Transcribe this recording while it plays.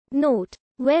Note.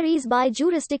 Varies by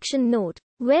jurisdiction. Note.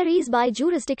 Varies by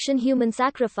jurisdiction. Human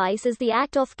sacrifice is the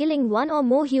act of killing one or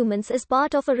more humans as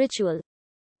part of a ritual,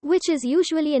 which is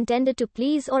usually intended to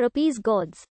please or appease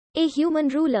gods, a human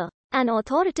ruler, an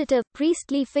authoritative,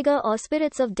 priestly figure, or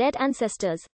spirits of dead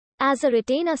ancestors, as a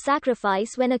retainer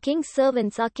sacrifice when a king's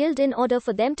servants are killed in order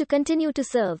for them to continue to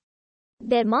serve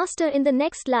their master in the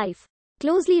next life.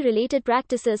 Closely related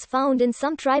practices found in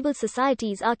some tribal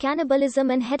societies are cannibalism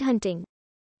and headhunting.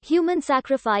 Human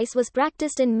sacrifice was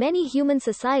practiced in many human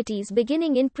societies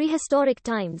beginning in prehistoric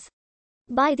times.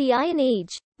 By the Iron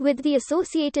Age, with the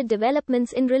associated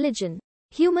developments in religion,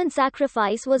 human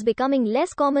sacrifice was becoming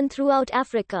less common throughout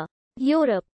Africa,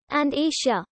 Europe, and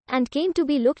Asia, and came to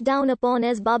be looked down upon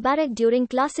as barbaric during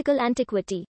classical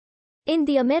antiquity. In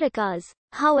the Americas,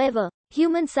 however,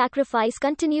 human sacrifice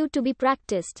continued to be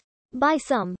practiced by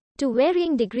some, to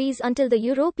varying degrees until the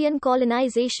European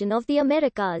colonization of the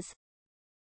Americas.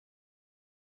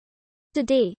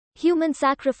 Today, human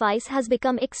sacrifice has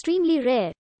become extremely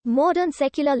rare. Modern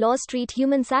secular laws treat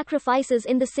human sacrifices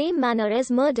in the same manner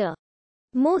as murder.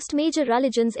 Most major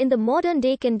religions in the modern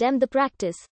day condemn the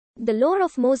practice. The law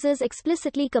of Moses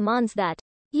explicitly commands that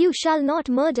you shall not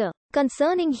murder.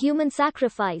 Concerning human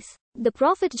sacrifice, the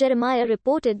prophet Jeremiah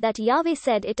reported that Yahweh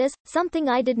said, "It is something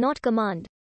I did not command,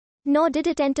 nor did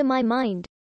it enter my mind."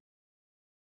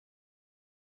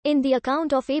 In the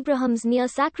account of Abraham's near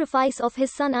sacrifice of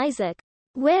his son Isaac,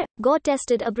 where God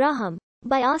tested Abraham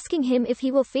by asking him if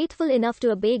he were faithful enough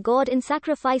to obey God in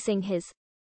sacrificing his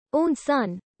own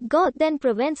son, God then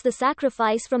prevents the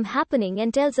sacrifice from happening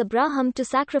and tells Abraham to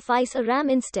sacrifice a ram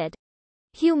instead.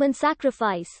 Human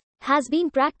sacrifice has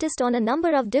been practiced on a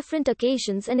number of different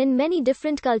occasions and in many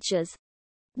different cultures.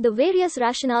 The various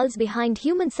rationales behind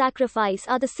human sacrifice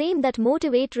are the same that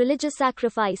motivate religious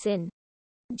sacrifice. In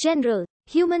general,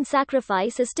 human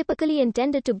sacrifice is typically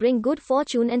intended to bring good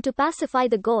fortune and to pacify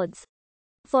the gods.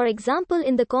 For example,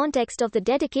 in the context of the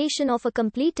dedication of a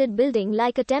completed building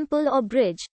like a temple or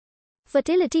bridge.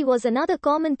 Fertility was another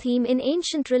common theme in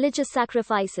ancient religious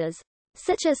sacrifices,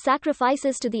 such as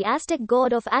sacrifices to the Aztec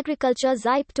god of agriculture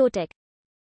Xipe-Totec.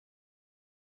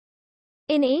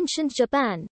 In ancient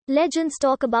Japan, legends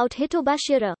talk about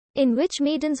Hitobashira, in which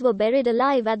maidens were buried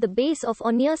alive at the base of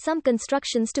or near some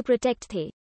constructions to protect their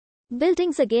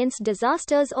buildings against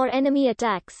disasters or enemy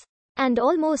attacks. And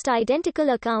almost identical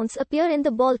accounts appear in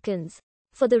the Balkans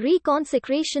for the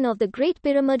reconsecration of the Great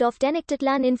Pyramid of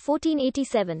Tenochtitlan in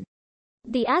 1487.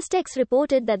 The Aztecs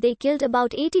reported that they killed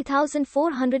about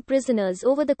 80,400 prisoners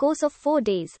over the course of 4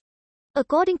 days.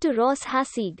 According to Ross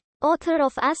Hassig, author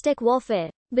of Aztec Warfare,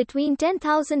 between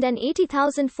 10,000 and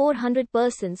 80,400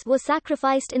 persons were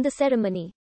sacrificed in the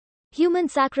ceremony. Human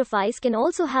sacrifice can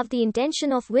also have the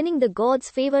intention of winning the gods'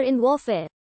 favor in warfare.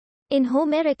 In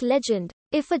Homeric legend,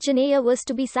 Iphigenia was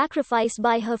to be sacrificed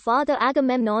by her father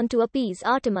Agamemnon to appease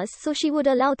Artemis so she would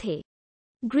allow the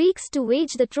Greeks to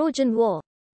wage the Trojan War.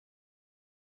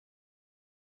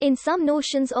 In some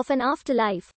notions of an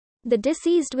afterlife, the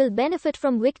deceased will benefit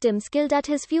from victims killed at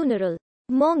his funeral.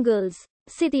 Mongols,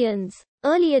 Scythians,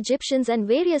 early Egyptians and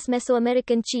various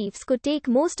Mesoamerican chiefs could take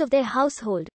most of their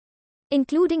household,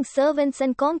 including servants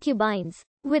and concubines,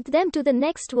 with them to the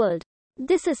next world.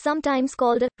 This is sometimes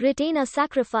called a retainer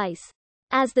sacrifice,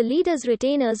 as the leader's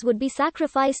retainers would be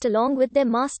sacrificed along with their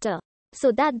master,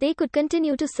 so that they could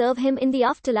continue to serve him in the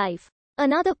afterlife.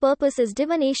 Another purpose is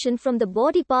divination from the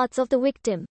body parts of the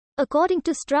victim. According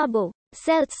to Strabo,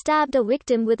 Celts stabbed a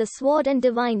victim with a sword and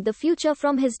divined the future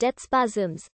from his death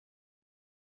spasms.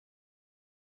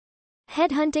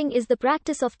 Headhunting is the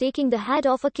practice of taking the head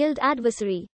of a killed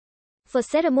adversary for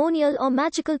ceremonial or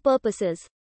magical purposes,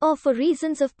 or for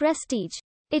reasons of prestige.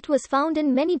 It was found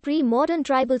in many pre-modern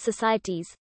tribal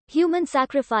societies. Human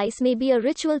sacrifice may be a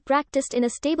ritual practiced in a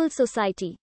stable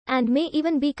society, and may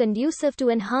even be conducive to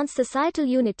enhance societal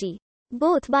unity,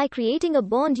 both by creating a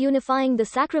bond unifying the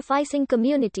sacrificing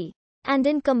community, and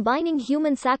in combining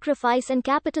human sacrifice and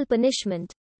capital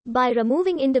punishment, by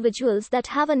removing individuals that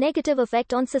have a negative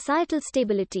effect on societal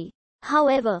stability.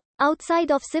 However,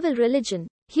 outside of civil religion,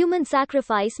 human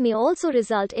sacrifice may also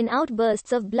result in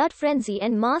outbursts of blood frenzy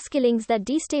and mass killings that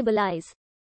destabilize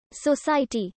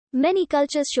society. Many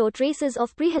cultures show traces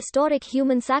of prehistoric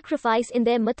human sacrifice in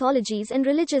their mythologies and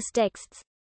religious texts,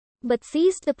 but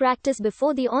ceased the practice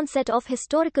before the onset of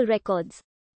historical records.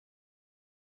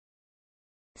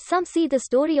 Some see the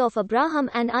story of Abraham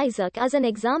and Isaac as an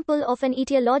example of an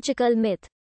etiological myth,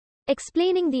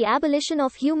 explaining the abolition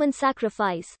of human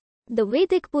sacrifice. The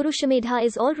Vedic Purushamedha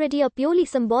is already a purely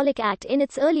symbolic act in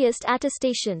its earliest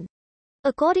attestation.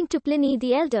 According to Pliny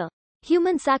the Elder,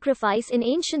 Human sacrifice in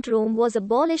ancient Rome was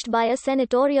abolished by a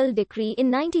senatorial decree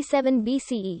in 97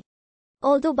 BCE.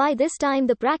 Although by this time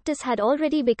the practice had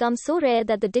already become so rare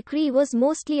that the decree was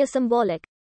mostly a symbolic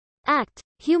act.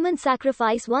 Human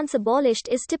sacrifice once abolished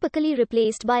is typically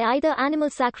replaced by either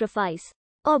animal sacrifice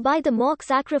or by the mock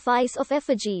sacrifice of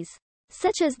effigies,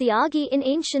 such as the Agi in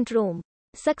ancient Rome.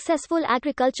 Successful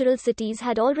agricultural cities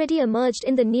had already emerged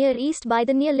in the Near East by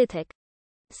the Neolithic,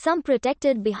 some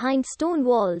protected behind stone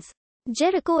walls.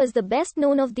 Jericho is the best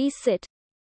known of these